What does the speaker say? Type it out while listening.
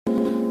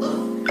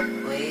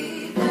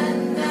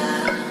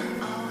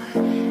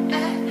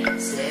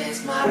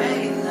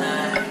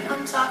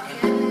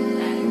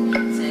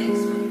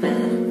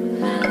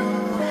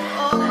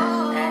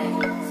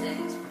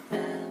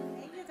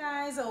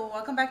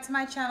back to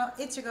my channel.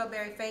 It's your girl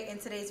BerryFae. In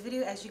today's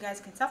video, as you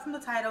guys can tell from the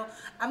title,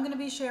 I'm going to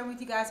be sharing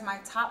with you guys my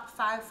top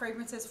 5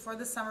 fragrances for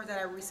the summer that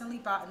I recently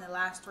bought in the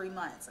last 3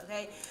 months.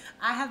 Okay,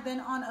 I have been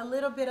on a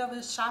little bit of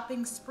a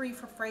shopping spree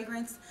for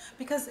fragrance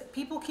because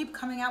people keep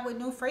coming out with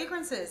new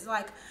fragrances.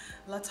 Like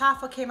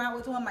Lattafa came out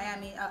with one,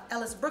 Miami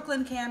Ellis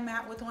Brooklyn came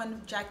out with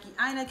one, Jackie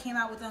Aina came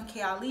out with one,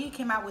 K. Ali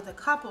came out with a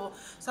couple.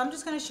 So I'm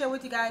just going to share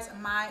with you guys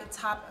my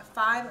top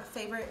 5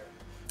 favorite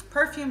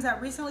perfumes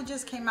that recently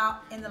just came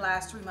out in the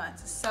last 3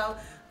 months. So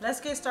let's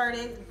get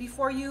started.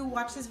 Before you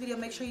watch this video,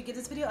 make sure you give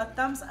this video a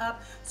thumbs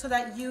up so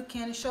that you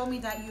can show me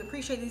that you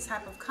appreciate this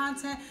type of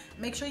content.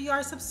 Make sure you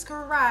are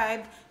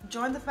subscribed,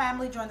 join the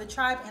family, join the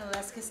tribe, and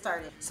let's get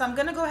started. So I'm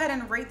gonna go ahead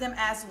and rate them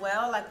as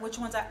well, like which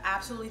ones I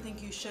absolutely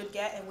think you should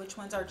get and which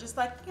ones are just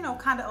like, you know,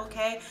 kind of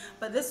okay.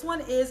 But this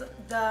one is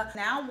the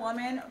Now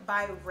Woman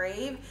by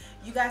FAVE.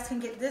 You guys can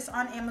get this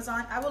on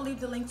Amazon. I will leave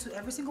the link to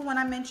every single one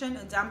I mentioned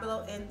down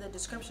below in the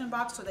description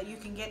box so that you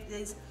can get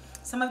these.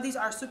 Some of these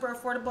are super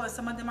affordable and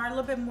some of them are a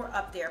little bit more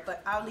up there,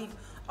 but I'll leave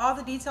all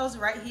the details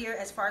right here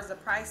as far as the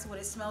price, what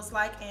it smells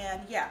like,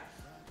 and yeah.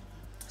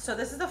 So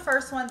this is the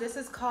first one. This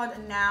is called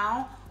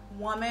Now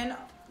Woman,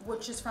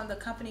 which is from the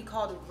company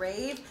called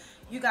FAVE.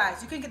 You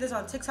guys, you can get this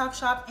on TikTok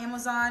Shop,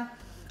 Amazon,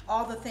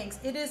 all the things.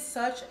 It is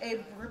such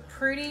a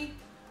pretty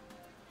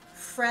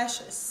fresh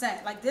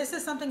scent. Like this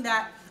is something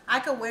that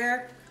I could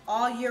wear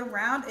all year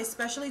round,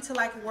 especially to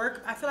like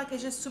work. I feel like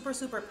it's just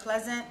super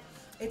pleasant.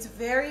 It's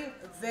very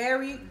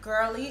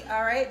girly.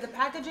 All right, the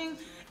packaging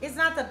is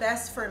not the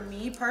best for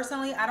me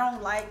personally. I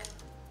don't like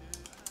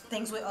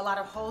things with a lot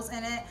of holes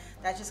in it.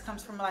 That just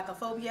comes from like a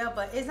phobia,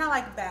 but it's not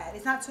like bad.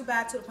 It's not too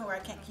bad to the point where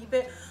I can't keep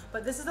it.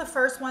 But this is the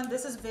first one.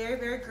 This is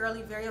very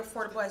girly, very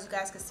affordable. As you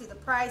guys can see the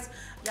price,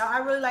 y'all, I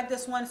really like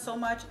this one so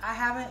much. I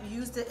haven't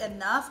used it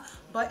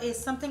enough, but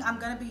it's something I'm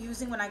gonna be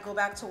using when I go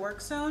back to work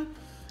soon,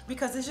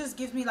 because this just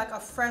gives me like a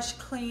fresh,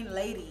 clean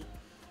lady.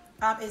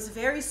 It's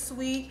very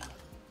sweet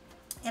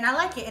and I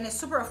like it, and it's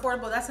super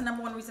affordable. That's the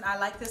number one reason I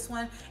like this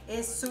one.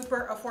 It's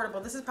super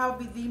affordable. This is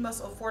probably the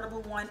most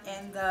affordable one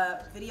in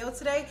the video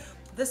today.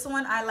 This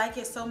one, I like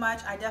it so much.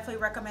 I definitely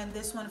recommend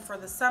this one for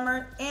the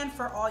summer and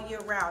for all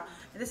year round.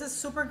 And this is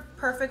super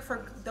perfect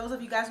for those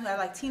of you guys who have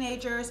like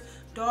teenagers,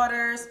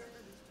 daughters.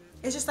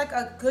 It's just like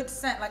a good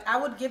scent. Like I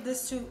would give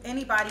this to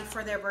anybody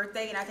for their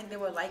birthday, and I think they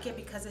would like it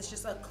because it's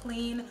just a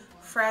clean,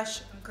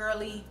 fresh,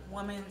 girly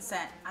woman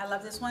scent. I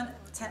love this one,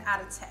 10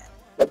 out of 10.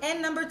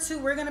 And number 2,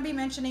 we're going to be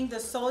mentioning the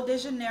Sol de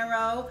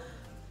Janeiro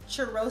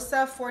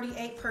Cheirosa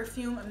 48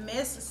 Perfume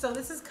Mist. So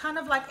this is kind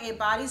of like a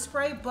body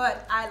spray,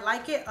 but I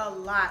like it a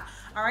lot.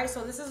 All right,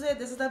 so this is it.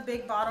 This is the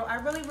big bottle. I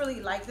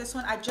really like this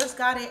one. I just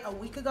got it a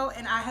week ago,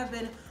 and I have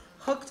been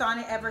hooked on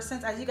it ever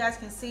since. As you guys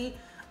can see,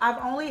 I've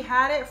only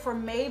had it for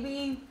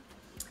maybe,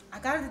 I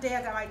got it the day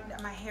I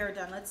got my hair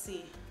done. Let's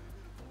see.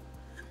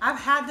 I've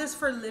had this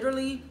for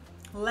literally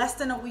less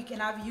than a week,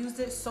 and I've used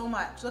it so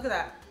much. Look at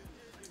that.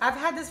 I've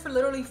had this for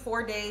literally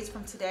 4 days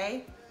from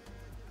today,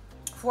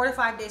 4 to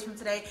 5 days from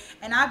today,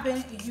 and I've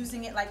been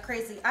using it like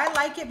crazy. I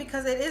like it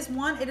because it is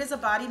a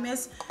body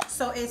mist,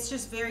 so it's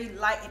just very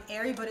light and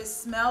airy, but it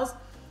smells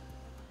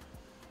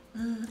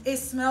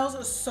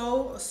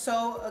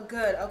so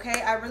good.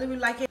 Okay, I really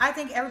like it. I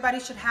think everybody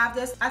should have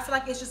this. I feel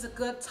like it's just a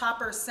good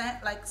topper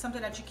scent, like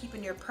something that you keep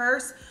in your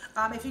purse.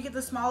 If you get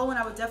the smaller one,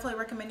 I would definitely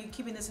recommend you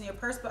keeping this in your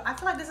purse, but I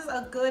feel like this is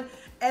a good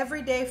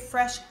everyday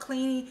fresh,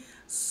 clean,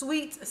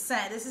 sweet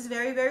scent. This is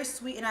very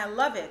sweet, and I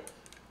love it.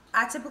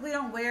 I typically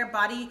don't wear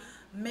body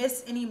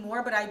mist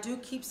anymore, but I do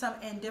keep some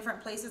in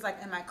different places, like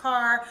in my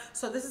car.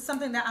 So this is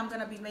something that I'm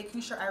going to be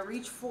making sure I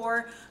reach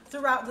for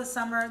throughout the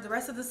summer, the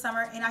rest of the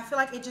summer, and I feel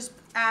like it just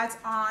adds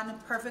on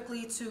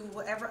perfectly to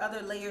whatever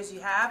other layers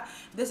you have.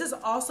 This is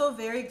also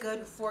very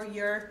good for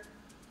your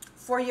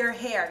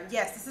hair.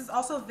 Yes, this is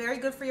also very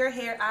good for your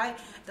hair.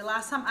 The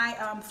last time I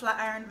flat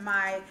ironed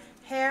my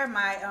hair,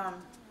 my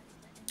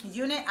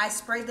unit, I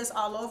sprayed this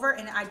all over,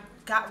 and I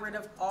got rid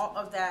of all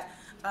of that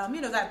you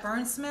know, that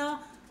burn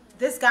smell.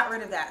 This got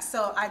rid of that,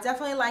 so I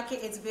definitely like it.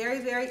 It's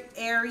very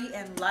airy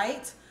and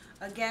light.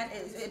 Again,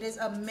 it is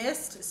a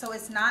mist, so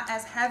it's not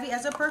as heavy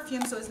as a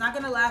perfume, so it's not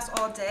going to last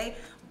all day.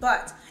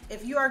 But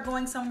if you are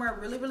going somewhere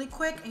really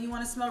quick and you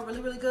want to smell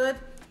really good,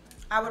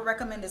 I would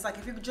recommend this. Like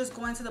if you're just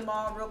going to the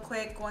mall real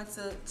quick, going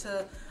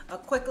to a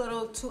quick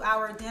little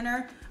 2-hour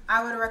dinner,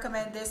 I would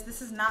recommend this.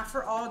 This is not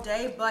for all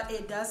day, but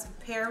it does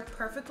pair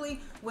perfectly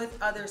with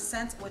other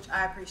scents, which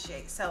I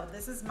appreciate. So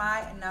this is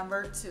my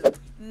number 2.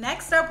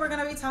 Next up, we're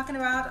gonna be talking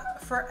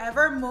about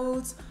Forever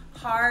Moods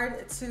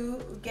Hard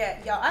to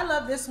Get. Y'all, I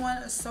love this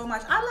one so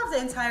much. I love the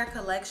entire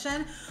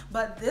collection,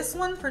 but this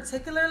one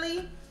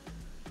particularly,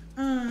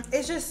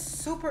 it's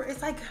just super,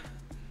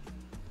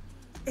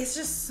 it's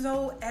just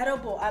so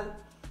edible.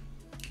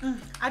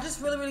 I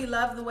just really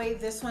love the way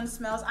this one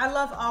smells. I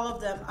love all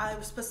of them. I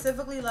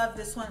specifically love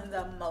this one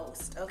the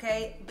most,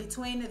 okay?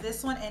 Between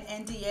this one and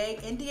NDA.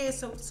 NDA is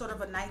sort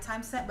of a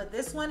nighttime scent, but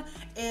this one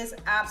is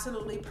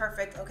absolutely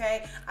perfect,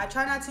 okay? I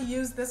try not to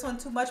use this one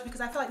too much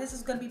because I feel like this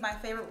is gonna be my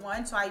favorite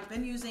one. So I've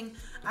been using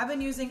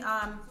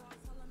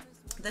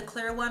the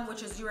clear one,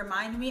 which is You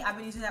Remind Me. I've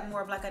been using that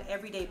more of like an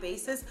everyday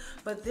basis,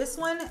 but this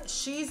one,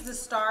 she's the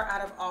star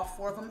out of all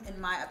four of them in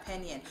my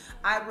opinion.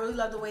 I really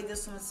love the way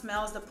this one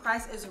smells. The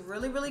price is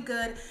really, really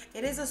good.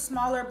 It is a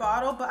smaller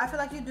bottle, but I feel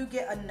like you do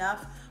get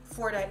enough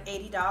for that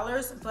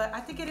 $80, but I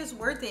think it is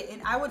worth it,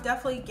 and I would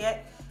definitely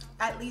get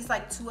at least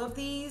like 2 of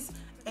these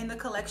in the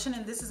collection,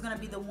 and this is going to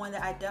be the one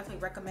that I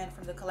definitely recommend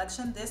from the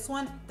collection. This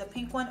one, the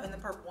pink one, and the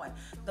purple one.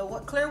 The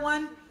clear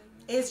one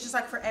is just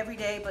like for every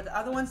day, but the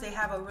other ones, they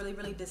have a really,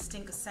 really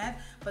distinct scent,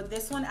 but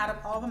this one out of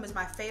all of them is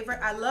my favorite.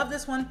 I love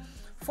this one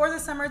for the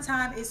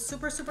summertime. It's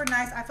super, super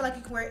nice. I feel like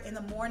you can wear it in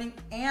the morning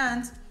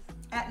and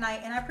at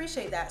night, and I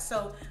appreciate that.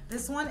 So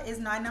this one is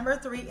my number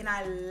 3, and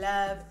I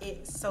love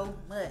it so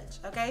much.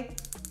 Okay,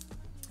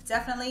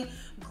 definitely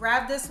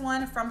grab this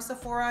one from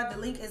Sephora. The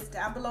link is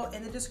down below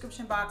in the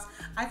description box.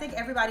 I think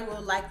everybody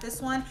will like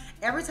this one.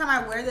 Every time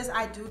I wear this,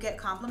 I do get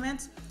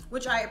compliments,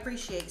 which I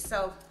appreciate.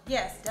 So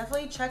yes,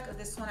 definitely check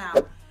this one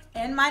out.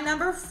 In my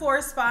number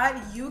 4 spot,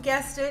 you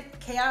guessed it,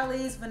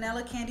 Kayali's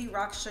Vanilla Candy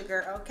Rock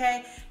Sugar.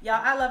 Okay,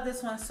 y'all, I love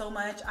this one so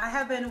much. I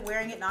have been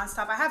wearing it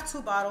nonstop. I have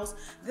 2 bottles.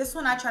 This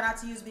one I try not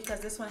to use because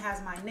this one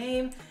has my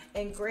name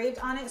engraved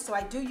on it, so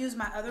I do use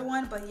my other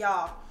one. But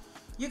y'all,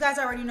 you guys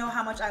already know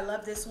how much I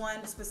love this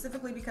one,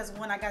 specifically because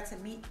when I got to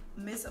meet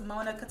Miss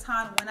Mona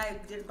Katan when I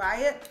did buy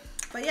it.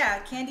 But yeah,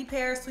 candy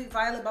pear, sweet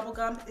violet,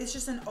 bubblegum. It's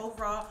just an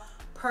overall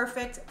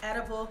perfect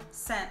edible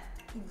scent.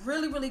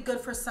 Really, really good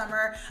for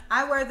summer.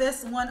 I wear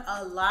this one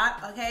a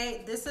lot.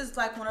 Okay, this is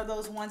like one of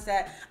those ones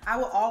that I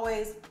will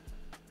always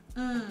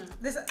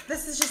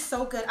this is just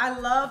so good. I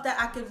love that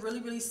I could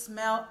really, really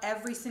smell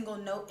every single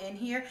note in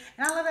here,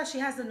 and I love that she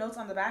has the notes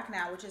on the back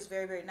now, which is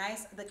very, very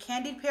nice. The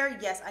candied pear,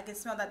 yes, I can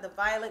smell that. The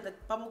violet, the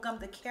bubblegum,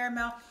 the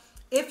caramel.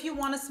 If you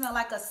want to smell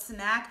like a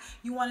snack,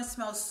 you want to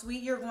smell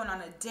sweet, you're going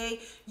on a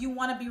date, you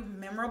want to be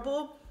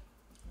memorable,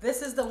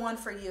 this is the one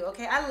for you.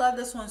 Okay, I love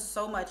this one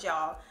so much,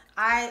 y'all.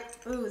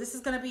 This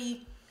is gonna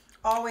be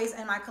always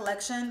in my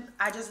collection.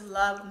 I just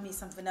love me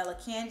some vanilla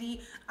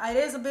candy. It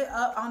is a bit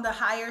up on the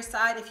higher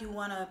side if you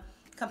want to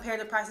compare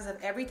the prices of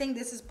everything.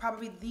 This is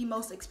probably the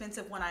most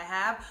expensive one I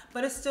have,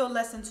 but it's still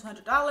less than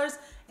 $200,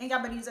 and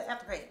y'all better use it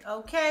after pay.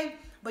 Okay,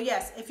 but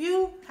yes, if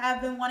you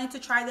have been wanting to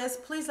try this,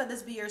 please let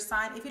this be your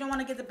sign. If you don't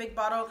want to get the big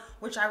bottle,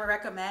 which I would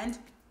recommend,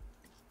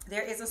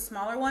 there is a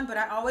smaller one, but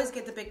I always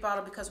get the big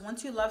bottle because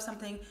once you love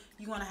something,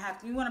 you want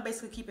to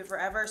basically keep it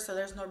forever. So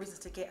there's no reason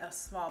to get a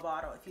small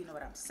bottle, if you know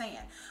what I'm saying.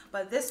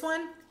 But this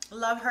one,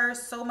 love her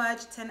so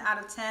much. 10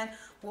 out of 10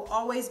 will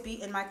always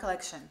be in my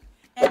collection.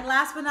 And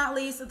last but not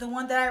least, the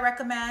one that I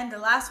recommend, the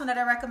last one that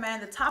I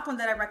recommend, the top one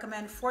that I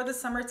recommend for the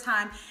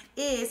summertime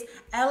is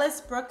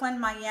Ellis Brooklyn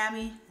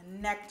Miami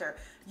Nectar.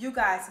 You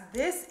guys,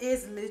 this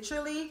is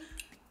literally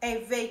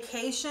a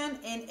vacation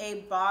in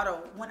a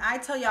bottle. When I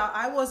tell y'all,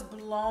 I was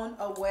blown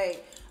away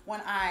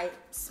when I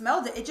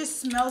smelled it. It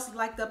just smells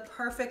like the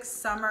perfect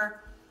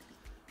summer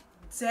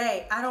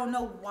day. I don't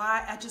know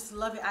why, I just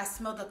love it. I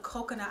smell the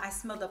coconut, I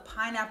smell the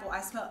pineapple,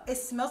 it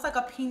smells like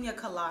a pina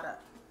colada.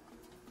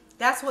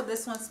 That's what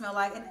this one smells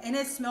like, and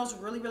it smells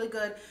really, really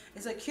good.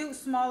 It's a cute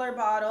smaller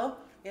bottle.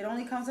 It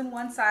only comes in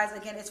one size.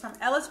 Again, it's from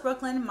Ellis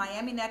Brooklyn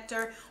Miami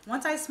Nectar.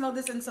 Once I smelled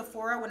this in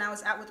Sephora when I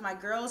was out with my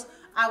girls,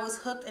 I was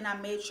hooked, and I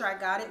made sure I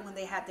got it when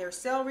they had their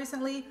sale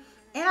recently.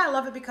 And I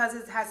love it because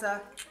it has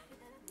a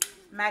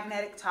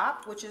magnetic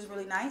top, which is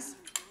really nice.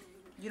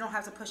 You don't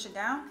have to push it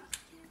down.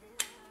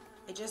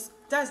 It just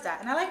does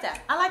that, and I like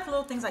that. I like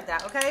little things like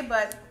that. Okay,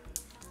 but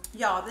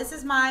y'all, this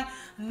is my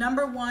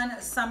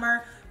 #1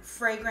 summer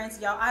fragrance.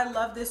 Y'all, I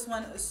love this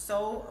one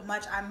so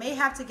much. I may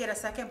have to get a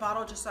second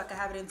bottle just so I can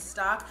have it in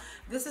stock.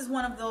 This is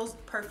one of those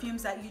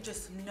perfumes that you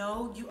just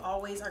know you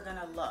always are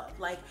gonna love.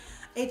 Like,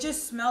 it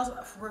just smells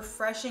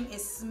refreshing.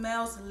 It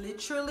smells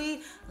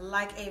literally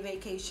like a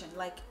vacation.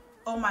 Like,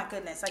 oh my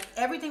goodness, like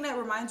everything that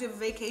reminds you of a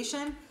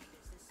vacation,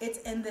 it's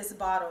in this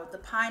bottle. The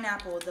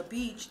pineapple, the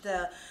beach,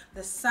 the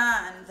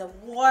sun, the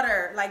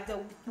water, like the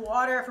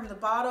water from the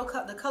bottle,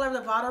 the color of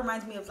the bottle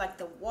reminds me of like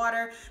the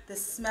water, the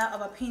smell of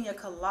a pina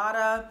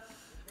colada.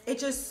 It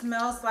just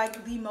smells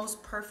like the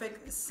most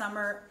perfect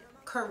summer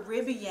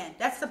Caribbean.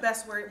 That's the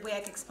best way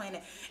I can explain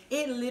it.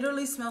 It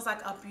literally smells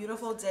like a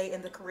beautiful day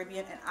in the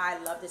Caribbean, and I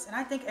love this. And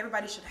I think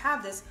everybody should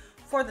have this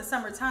for the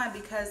summertime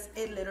because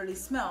it literally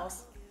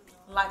smells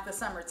like the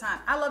summertime.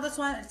 I love this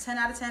one. 10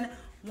 out of 10.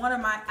 One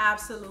of my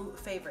absolute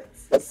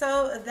favorites.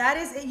 So that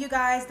is it, you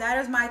guys. That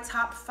is my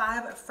top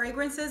 5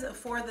 fragrances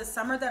for the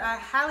summer that I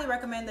highly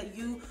recommend that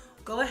you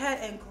go ahead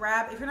and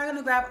grab. If you're not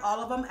gonna grab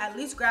all of them, at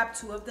least grab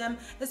 2 of them,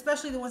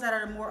 especially the ones that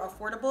are more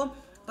affordable.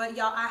 But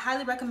y'all, I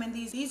highly recommend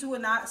these. These will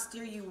not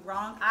steer you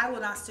wrong. I will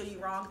not steer you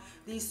wrong.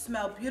 These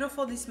smell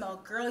beautiful. These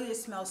smell girly. They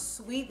smell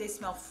sweet. They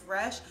smell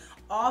fresh.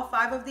 All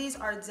 5 of these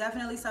are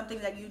definitely something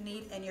that you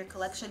need in your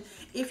collection.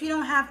 If you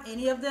don't have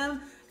any of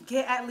them,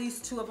 get at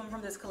least 2 of them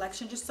from this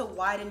collection just to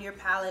widen your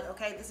palette.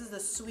 Okay, this is the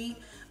sweet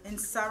and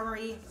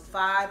summery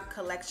vibe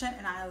collection,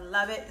 and I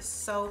love it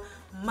so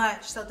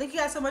much. So thank you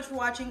guys so much for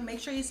watching. Make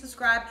sure you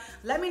subscribe.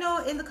 Let me know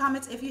in the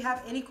comments if you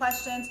have any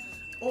questions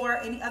or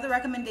any other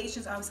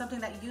recommendations on something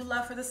that you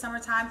love for the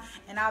summertime,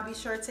 and I'll be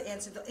sure to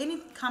answer any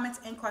comments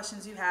and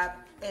questions you have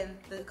in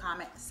the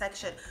comment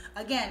section.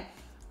 Again,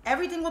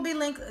 everything will be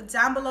linked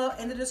down below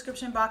in the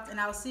description box, and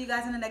I will see you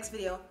guys in the next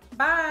video.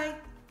 Bye.